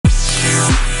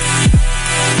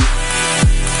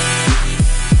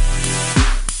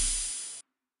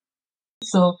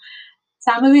So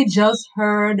tell me, we just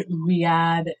heard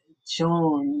Riyah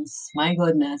Jones. My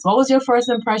goodness. What was your first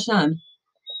impression?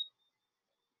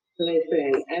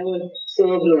 Listen, I was so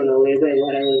blown away by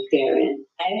what I was hearing.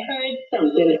 I heard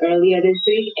something earlier this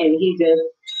week, and he just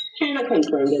kind of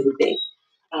confirmed everything.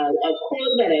 A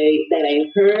quote that I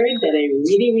heard that I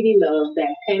really really loved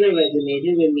that kind of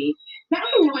resonated with me. Not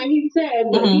from what he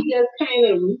said, but Hmm. he just kind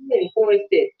of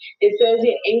reinforced it. It says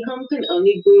your income can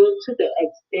only grow to the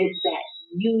extent that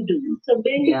you do. So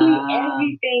basically, Yeah.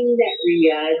 everything that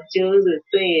Riyadh Jones is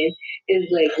saying is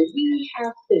like we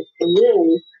have to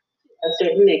grow a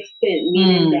certain extent,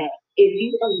 meaning Mm. that if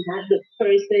you are not the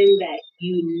person that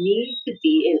you need to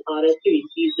be in order to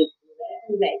receive the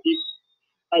blessings that you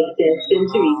are destined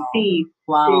to Wow. receive, then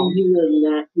Wow. you will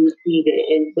not receive it.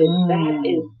 And so that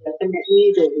is Mm.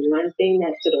 definitely the one thing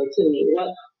that stood out to me.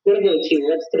 What about you?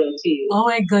 What stood out to you? Oh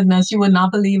my goodness, you would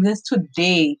not believe this.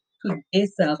 Today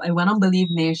self, I went on Believe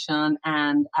Nation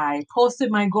and I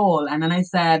posted my goal. And then I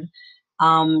said,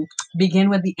 um, begin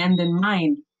with the end in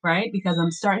mind, right? Because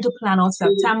I'm starting to plan out Mhm.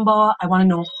 September. I want to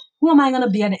know who am I going to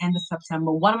be at the end of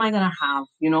September? What am I going to have,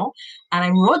 you know? And I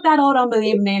wrote that out on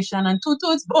Believe Nation and two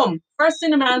toots, boom. First thing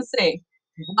the man say,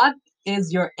 what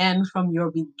is your end from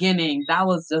your beginning? That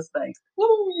was just like,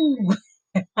 woo.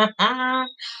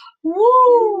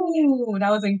 Woo!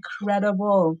 That was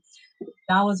incredible.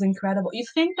 That was incredible. You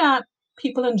think that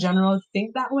people in general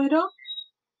think that way though?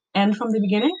 And from the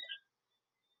beginning?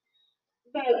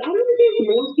 But I don't think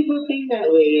most people think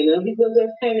that way, people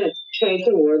just kind of try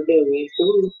to work their way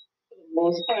through for the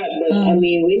most part. But I Mm,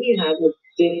 mean, when you have a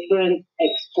different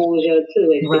exposure to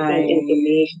like different right.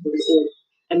 information,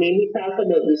 I mean, we talk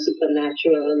about the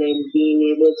supernatural and then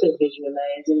being able to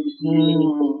visualize and believe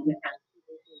in things Mm, and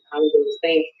all of those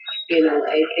things.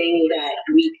 I think that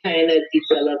we kind of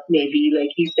develop maybe,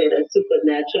 like you said, a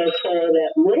supernatural power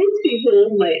that most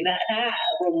people might not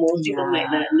have or most people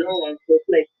might yeah. not know. And so it's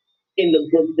like in the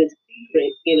book The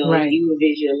Secret, Right. you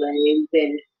visualize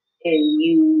and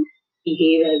you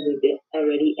behave as if it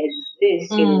already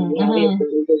exists, Mm, you have your mm-hmm.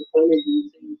 goals in front of you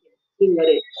so you can see what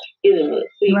it so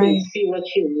you can Right. see what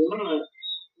you want,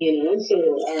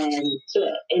 so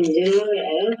in general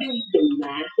I don't think the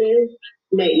masses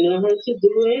might know how to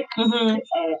do it, Mm-hmm.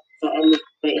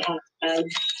 might have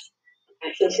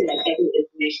access to that type of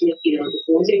information if you don't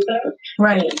expose yourself.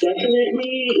 Right. But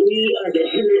definitely, we are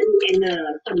definitely in a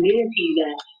community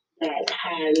that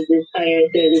has this higher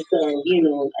sense of,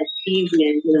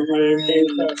 achievement and a higher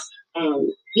sense Right. of,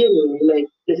 like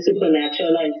the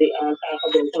supernatural, as they all talk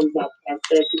about some podcasts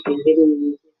that people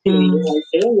hidden Mm, mystery like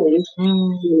their ones,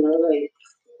 mm, like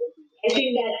I think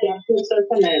that puts us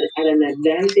at an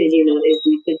advantage, if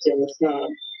we could just,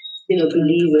 very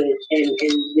believe correct. it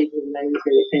and visualize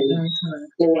it and Very correct.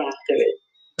 go after it.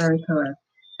 Very correct.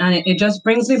 And it just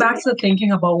brings me back to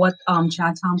thinking about what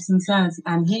Chad Thompson says.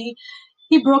 And he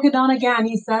broke it down again.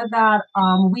 He said that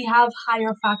we have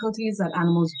higher faculties that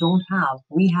animals don't have.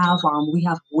 We have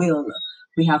will,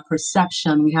 we have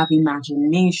perception, we have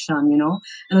imagination, you know.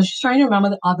 And I was just trying to remember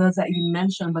the others that you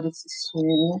mentioned, but it's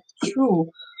so true.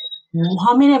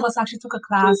 How many of us actually took a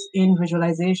class in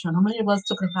visualization? How many of us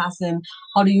took a class in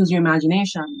how to use your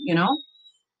imagination? You know,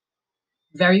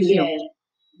 very few, Yeah,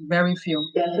 very few.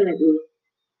 definitely,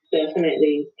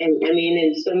 definitely. And I mean,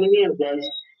 and so many of us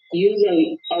use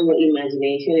our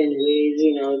imagination in ways,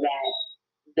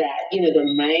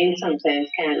 the mind sometimes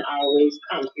can't always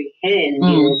comprehend,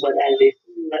 Mm. but as if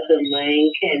what the mind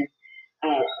can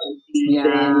conceive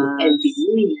and Yes.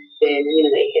 believe, then,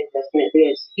 they can definitely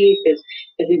achieve. Because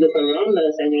if we look around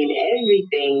us, I mean,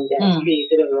 everything that's Mm.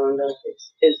 created around us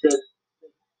is the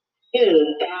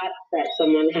thought that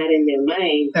someone had in their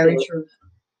mind. Very So true.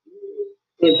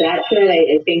 with that said,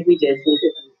 I think we just need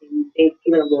to continue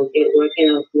thinking about it, working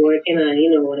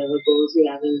on, whatever goals we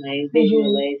have in mind, Hmm.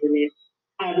 visualizing it,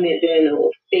 having it there in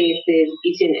our faces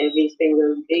each and every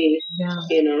single day. Yeah.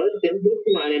 Just this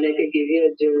morning I could give you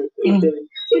a joke. Mm.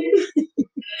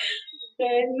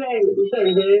 Sometimes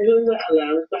when the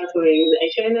alarm clock rings, I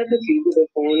try not to sleep with the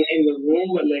phone in the room,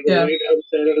 but like Yeah. right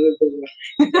outside of the door.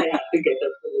 I have to get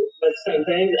up. But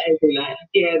sometimes I do not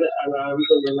hear the alarm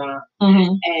going off.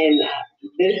 Hmm. And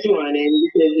this morning,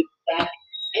 because back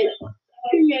and a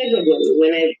few years ago,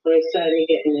 when I first started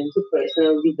getting into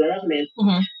personal development,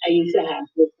 Hmm. I used to have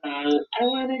this song, I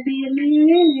want to be a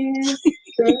millionaire.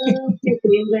 So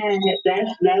thinking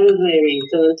that was my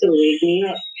ringtone to wake me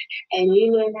up. And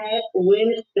you know what?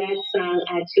 When that song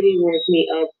actually woke me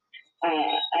up,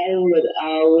 I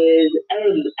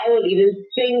would even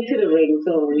sing to the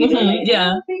ringtone, Hmm. like,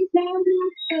 Yeah. every time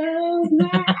I close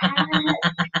my eyes.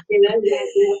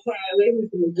 That's part of like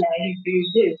this guy, he sees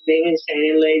his name and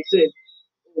shining lights with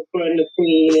for the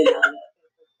queen and all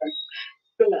that.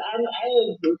 So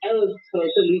I was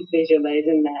totally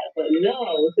visualizing that, but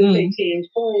no, since I changed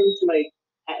phones like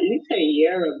at least a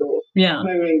year ago, Yeah.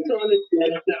 my ringtone is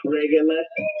just a regular,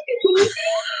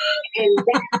 and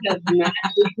that does not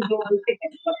go on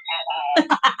TikTok at all.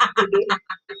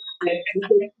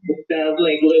 Myself,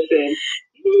 like, listen,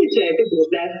 you need to check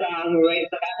that song right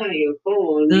back on your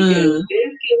phone because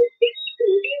this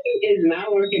is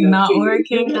not working out Not for you.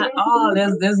 working at all.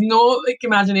 There's no like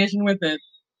imagination with it.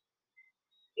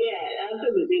 Yeah,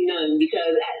 absolutely none.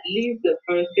 Because at least the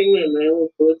first thing my mind will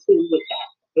go to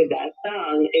with that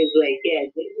song is like, yeah,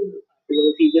 this is a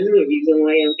possibility. This is the reason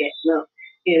why I'm getting up.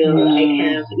 I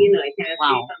can't see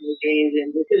Wow. some games,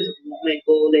 and this is what my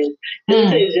goal is. And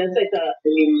so it's just like a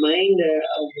reminder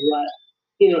of what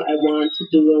I want to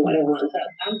do and what I want to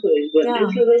accomplish. But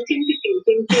this little ting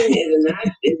is not.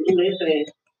 Listen,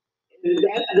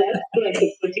 that's like to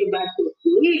put you back to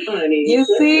sleep, honey. You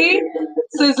see?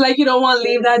 So it's like you don't want to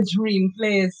leave that dream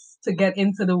place to get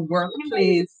into the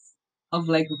workplace of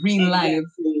like real life.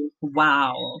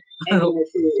 Wow. Exactly.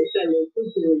 It's a little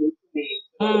to me.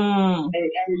 So I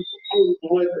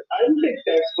was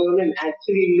unsuccessful in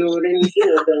actually downloading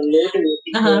it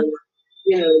because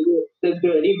the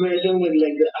dirty version with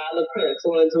like the all the curse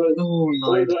was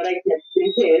what I kept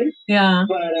thinking. Yeah.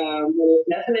 But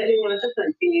definitely want to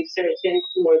continue searching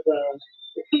for the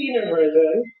cleaner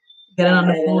version. Get it on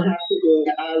the I phone. don't have to do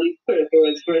all these curse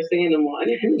words first thing in the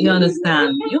morning. You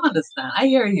understand? You understand? I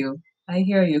hear you. I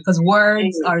hear you because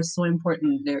words are so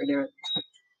important. They're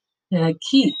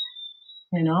key.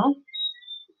 You know.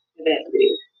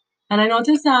 Definitely. And I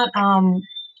noticed that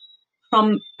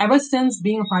from ever since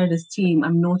being a part of this team,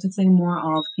 I'm noticing more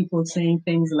of people saying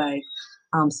things like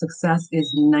success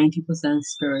is 90%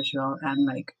 spiritual and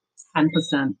like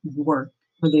 10% work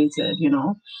related,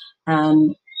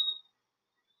 And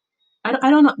I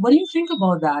don't know. What do you think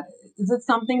about that? Is it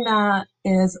something that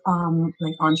is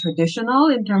like untraditional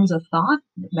in terms of thought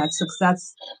that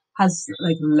success has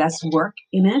like less work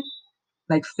in it,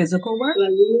 like physical work?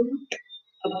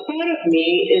 A part of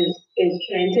me is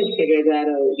trying to figure that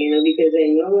out, because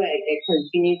I know I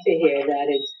continue to hear that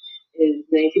it's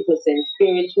 90%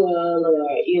 spiritual or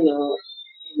and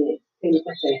it's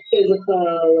 10% physical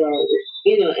or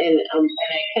and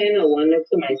I kind of wonder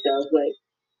to myself like,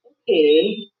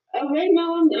 okay, right now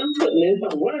I'm putting in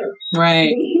some work,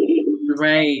 Right,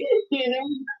 right.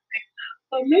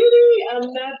 So maybe I'm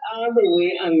not all the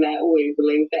way on that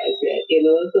wavelength as yet,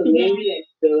 so maybe I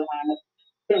still have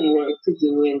some work to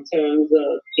do in terms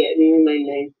of getting my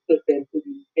 90% to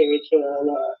be spiritual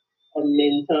or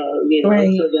mental,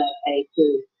 Right. so that I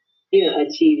could,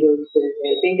 achieve those things.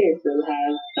 I think I still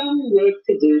have some work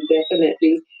to do,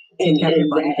 definitely. I think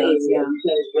everybody that does, area, yeah.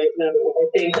 because right now I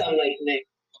think I'm like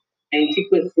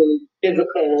 90%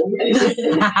 physical. And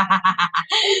then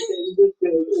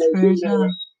Spiritual.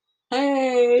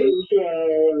 Hey.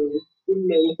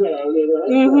 Mental, So I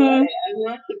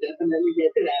want to definitely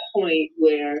get to that point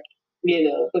where,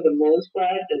 for the most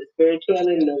part, the spiritual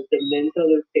and the mental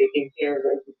is taking care of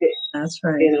everything. That's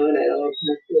right. And I don't,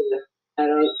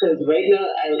 because right now,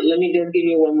 let me just give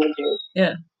you one more joke.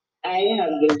 Yeah. I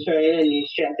have been trying a new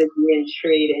strategy in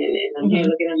trading, and I'm here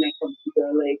looking at my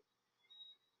computer, like,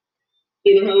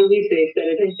 how we say, set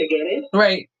it and forget it?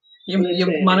 Right.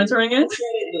 You're monitoring it?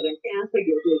 Set it, but I can't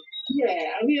forget it.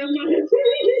 Yeah, I mean, I'm monitoring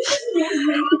it.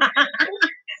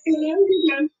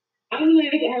 I'm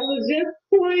like, I was just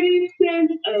 40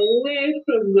 cents away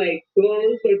from like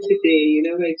goal for today,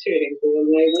 my trading goal.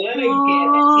 Like, what I get,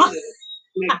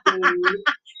 my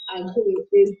goal.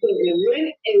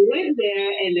 It went there,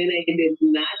 and then I did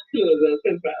not close out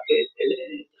some profit. And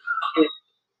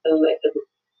I'm like,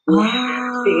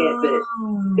 forget this.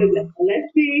 So let's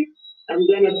see. I'm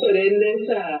gonna put in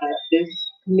this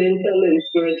mental and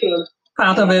spiritual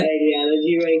part of it.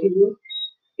 ideology right here.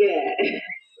 Yeah.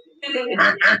 I know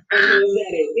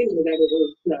that it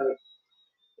was slow.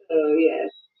 So yeah.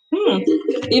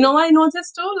 I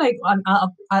noticed too, like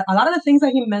a lot of the things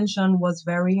that he mentioned was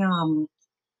very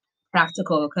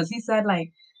practical because he said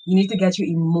like you need to get your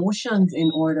emotions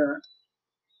in order.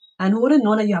 And who would have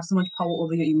known that you have so much power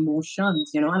over your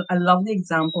emotions? I love the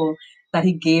example that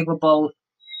he gave about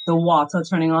the water,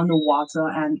 turning on the water,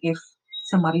 and if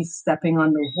somebody's stepping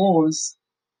on the hose,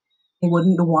 the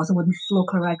water wouldn't flow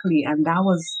correctly. And that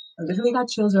was literally got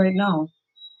chills right now.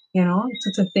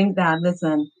 To think that,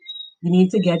 listen, you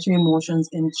need to get your emotions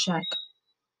in check,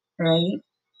 right?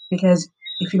 Because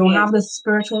if you don't have the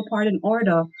spiritual part in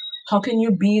order, how can you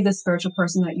be the spiritual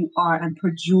person that you are and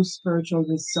produce spiritual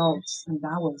results? And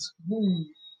that was,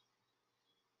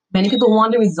 Many people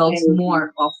want the results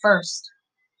more or first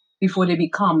before they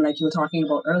become, like you were talking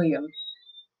about earlier.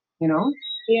 You know?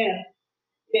 Yeah,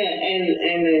 yeah, and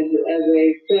as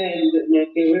I said, my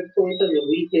favorite quote of the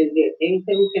week is your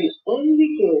income can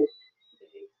only grow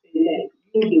that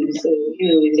you do. So,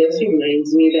 it just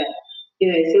reminds me that,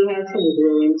 I still have some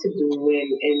growing to do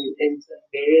in some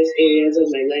various areas of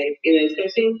my life,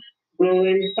 especially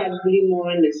growing probably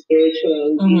more in the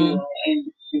spiritual, Mm-hmm.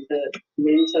 and the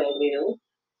mental,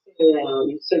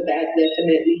 so that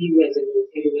definitely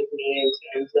resonated with me in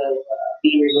terms of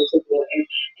being able to grow.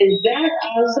 And that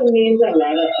also means a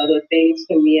lot of other things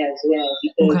for me as well,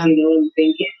 because, Okay. I'm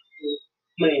thinking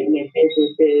my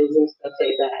businesses and stuff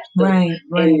like that. So Right,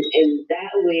 right, in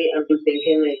that way, I'm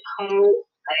thinking like how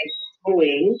I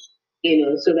going,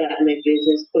 so that my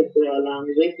business could go along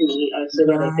with me, or so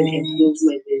that I can right, improve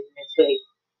my business, like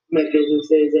my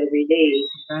businesses every day.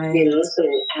 right. So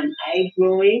am I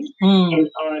growing Mm. in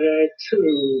order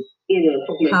to,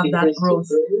 for my Have that business to growth.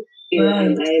 grow?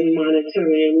 Am Right. I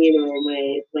monitoring, my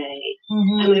am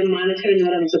Mm-hmm. I monitoring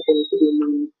what I'm supposed to do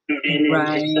and stuff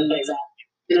Right, like that?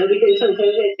 Because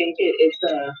sometimes I think it's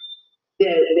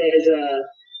there's a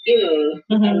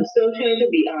I'm mm-hmm. still trying to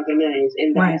be organized,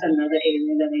 and Right. that's another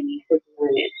area that I need to grow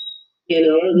in.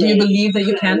 Do you Like believe that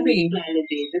you can be? plan a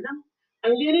days, and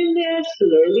I'm getting there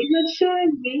slowly but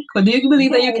surely. But do you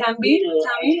believe that you But can be, I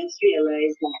Tammy? just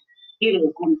realized that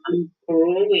I'm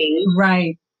growing.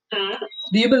 Right. Huh?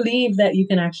 Do you believe that you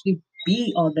can actually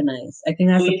be organized? I think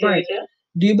that's the Wait, part.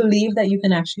 Do you believe that you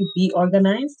can actually be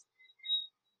organized?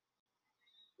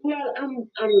 well,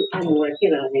 I'm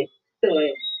working on it. So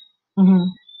Mm-hmm.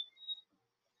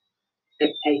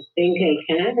 I think I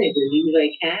can. I believe I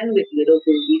can with little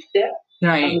baby steps.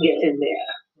 Right. I'm getting there.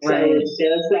 So Right. it's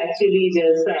just actually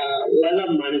just while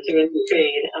I'm monitoring the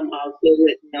trade, I'm also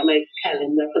looking at my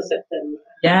calendar for September.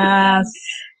 Yes.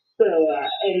 So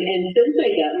and since I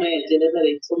got my agenda that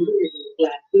I told you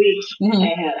last week, Mm-hmm.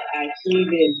 I have actually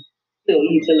been so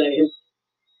utilized,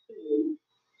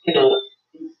 you know,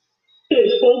 to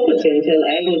its full potential.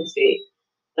 I would say,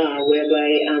 whereby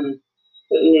I'm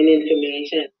putting in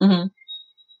information Mm-hmm.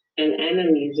 and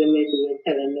I'm using my Google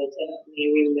Calendar to help me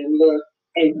remember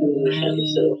information.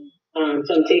 So I'm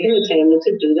taking the time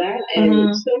to do that, and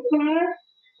Mm-hmm. so far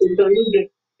it's only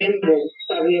been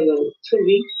probably about 2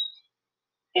 weeks,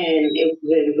 and it's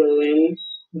been going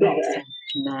better. Awesome.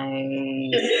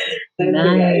 Nice. That's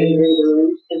the guy.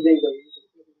 Nice. It's been going.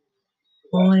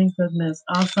 Oh my goodness.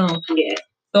 Awesome. Yeah,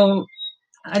 So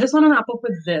I just want to wrap up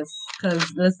with this because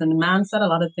listen, the man said a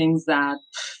lot of things that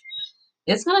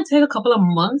it's going to take a couple of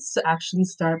months to actually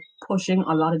start pushing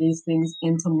a lot of these things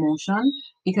into motion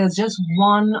because just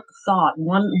one thought,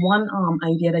 one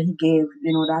idea that he gave,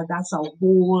 that's a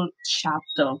whole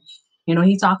chapter.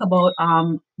 He talked about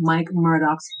Mike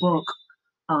Murdoch's book,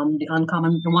 the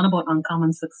one about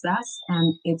uncommon success,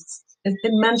 and it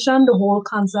mentioned the whole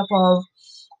concept of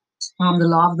the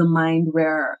law of the mind,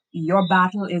 where your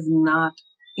battle is not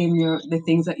in the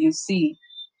things that you see,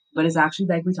 but it's actually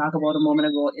like we talked about a moment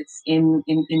ago. It's in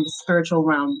the spiritual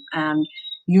realm, and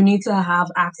you need to have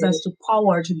access to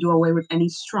power to do away with any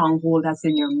stronghold that's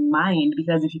in your mind.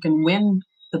 Because if you can win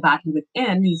the battle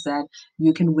within, he said,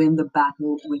 you can win the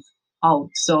battle without.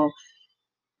 So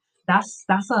that's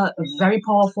a very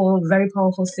powerful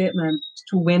statement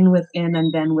to win within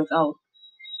and then without.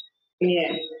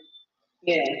 yeah,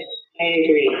 yeah. I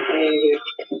agree. I agree.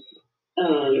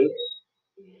 Um,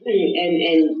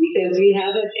 and because we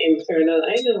have an internal,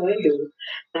 I know I do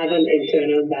have an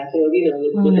internal battle, with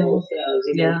Mm, ourselves,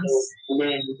 with yes. our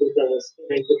mind, with our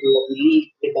spirit, with our belief,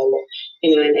 with our,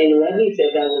 and what he said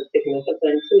that was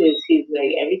significant too is he's like,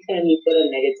 every time you put a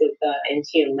negative thought into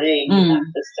your mind, you have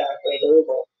to start right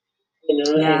over, and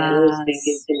I was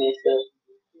thinking Yes. to myself,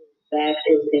 that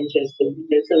is interesting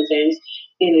because sometimes,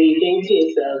 you think to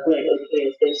yourself, like, okay,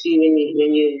 especially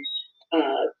when you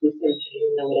do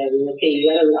something or whatever, okay, you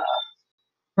gotta laugh,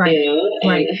 Right. and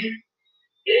Right.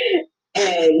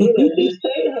 and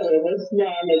despite however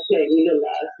small the play the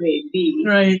last may be,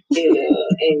 Right.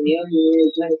 and your mood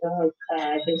is like, oh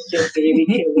God, it's just really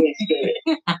killing my spirit.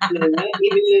 Not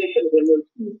even though it could have been a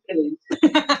few pennies. So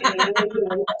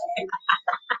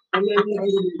I'm not even going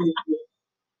to do this.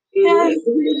 Yes.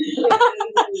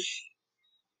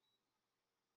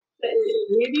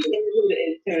 Really into the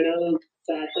internal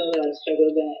battle or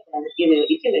struggle that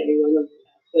each and every one of us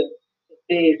have to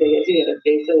face. I guess you got to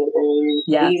face our own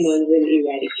Yes. demons and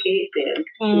eradicate them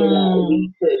so that we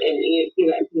could and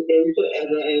eradicate them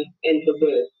forever and for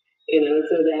good.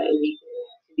 So that we can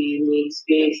actually make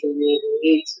space and make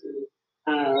way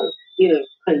to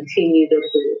continue the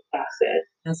growth process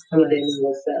That's within correct.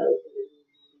 ourselves.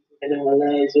 in our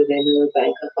lives, within our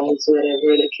bank accounts,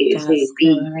 whatever the case may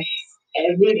be. Correct.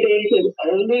 Everything could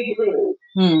only grow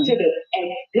to the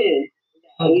extent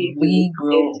that we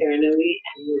grow internally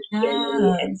and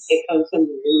externally, and it comes from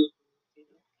the root.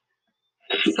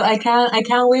 So I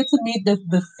can't wait to meet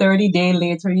the 30-day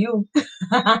later you.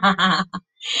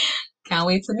 Can't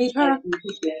wait to meet her.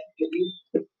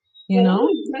 You know?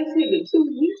 Let's say the 2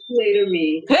 weeks later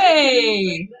me.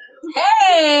 Hey!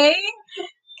 Hey!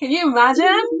 Can you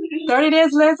imagine? 30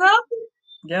 days later?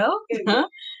 Girl? Huh?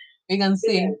 We can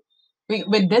see.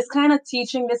 With this kind of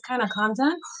teaching, this kind of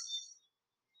content,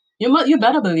 you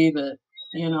better believe it,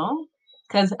 you know?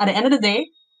 Because at the end of the day,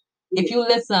 if you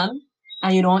listen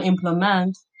and you don't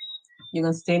implement, you're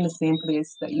going to stay in the same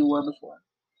place that you were before.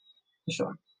 For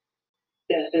sure.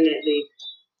 Definitely.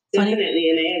 Definitely,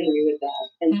 and I agree with that.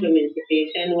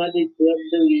 Implementation, what do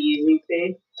we usually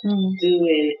say?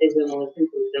 Doing is the most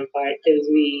important part because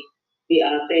we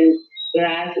often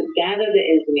gather the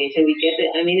information. We get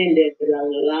it. I mean, and there's a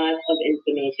lot of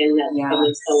information that's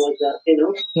coming towards us, you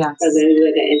know? Yes. Because there's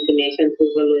like an information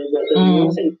overload. But the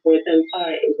most important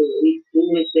part is what we do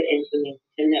with the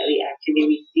information that we actually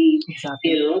receive.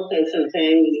 Exactly. You know, because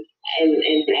sometimes, and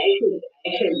I could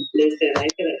listen, I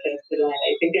could attest to that.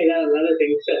 I think I got a lot of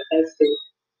things to attest to.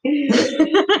 You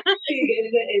get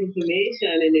the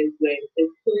information and it's like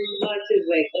it's too much. It's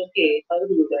like, okay, how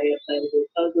do I apply this?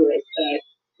 How do I start?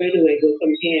 Where do I go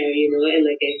from here? You know, and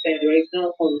like I said, right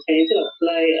now I'm trying to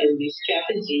apply a new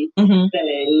strategy that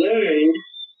I learned,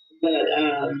 but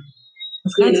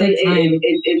it's gonna take time.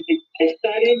 I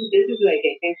started. This is like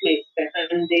I think my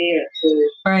second day or two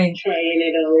trying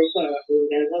it out or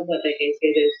whatever. But like I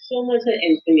said, there's so much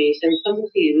information coming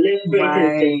to you left,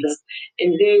 right, and center,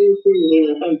 and then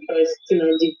from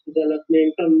personal development,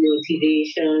 from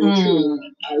motivation to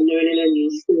learning a new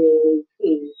skill to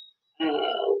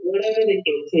whatever the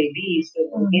case may be. So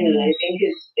I think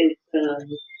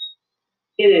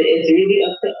it's really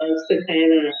up to us to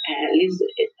kind of, at least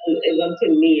it's up to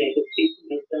me, I could speak for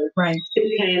myself, to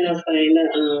kind of find,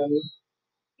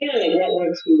 like what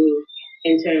works for me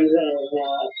in terms of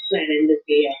planning the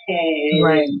day ahead.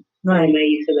 Right. How am I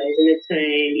utilizing the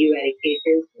time,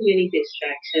 eradicating too many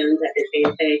distractions at the same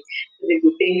time. Because if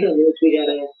you think of it, we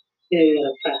gotta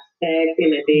prospect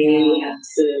in a day. We have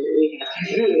to,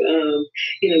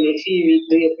 make sure you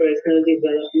do your personal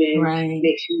development. Right.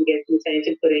 Make sure you get some time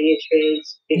to put in your trades.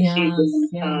 Make sure you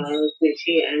do calls. Make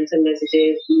sure you answer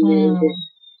messages. Whatever,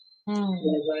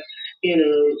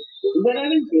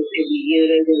 whatever it could be,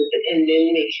 and then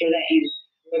make sure that you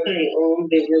work on your own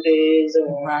businesses or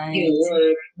work.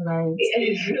 Right.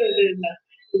 There's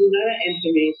a lot of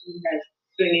information that's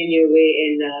swinging your way,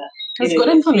 and it's good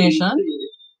information.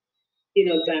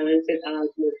 Balance it out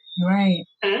with. Right.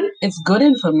 Huh? It's good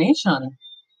information.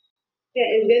 Yeah,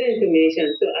 it's good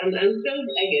information. So I'm still,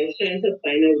 I guess, trying to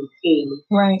find a routine.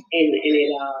 Right. In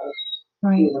it all.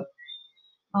 Right.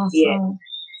 Awesome. Yeah.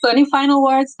 So any final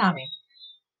words, Tammy?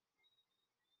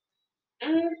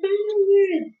 Final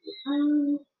words.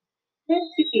 Let's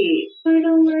see.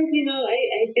 Final words,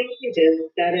 I think you just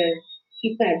gotta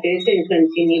keep at this and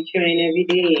continue trying every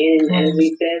day. And as we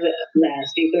said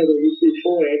last week or the week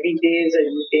before, every day is a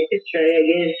new day to try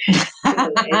again.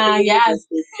 Yes.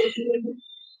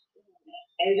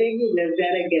 I think we just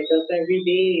gotta get up every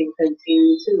day and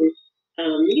continue to,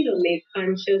 make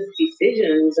conscious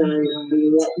decisions on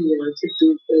what we want to do,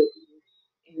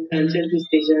 and conscious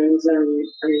decisions on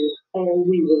how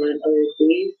we want our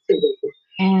days to go.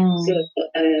 So,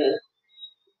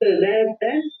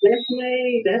 that's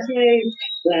my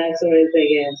last words, I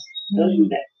guess.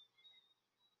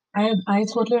 I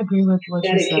totally agree with what you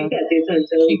said. Keep at it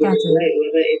until right,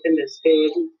 whether it's in the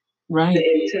spirit, the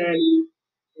internal,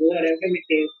 whatever it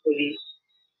is for you.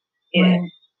 Yeah. Right.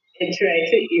 And try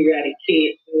to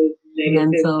eradicate those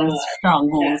negative thoughts that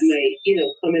might,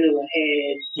 come in our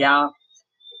head. Yeah.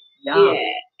 Yeah.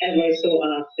 Ever so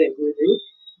often.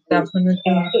 Definitely.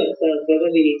 Whether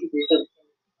we need to do something,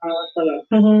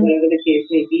 whatever the case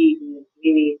may be, we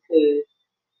need to,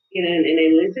 and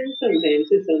I listen sometimes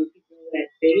to some people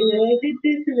that say, I did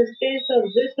this in the space of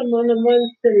this amount of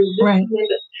months and this amount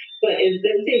of, but it's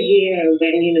good to hear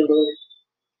when,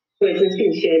 persons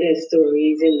can share their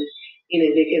stories and,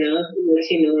 they can also let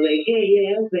you know, like, hey,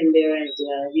 yeah, I've been there as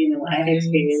well, I've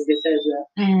experienced this as well,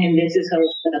 and this is how I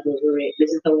got over it,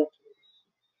 this is how I,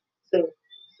 so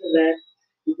that's,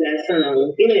 it's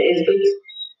good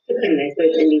to connect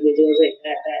with individuals like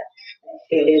that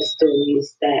share their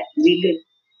stories that we could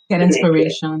get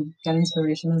inspiration. Get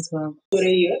inspiration as well. What are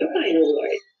your final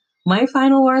words? My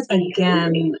final words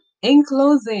again. In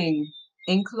closing,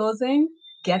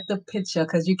 get the picture,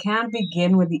 because you can't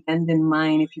begin with the end in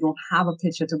mind if you don't have a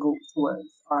picture to go towards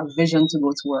or a vision to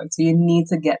go towards. So you need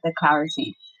to get the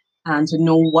clarity and to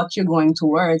know what you're going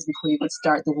towards before you could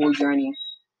start the whole journey.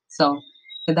 So,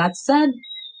 with that said,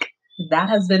 that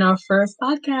has been our first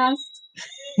podcast.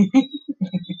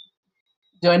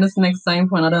 Join us next time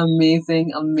for another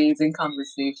amazing, amazing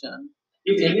conversation.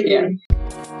 Take care.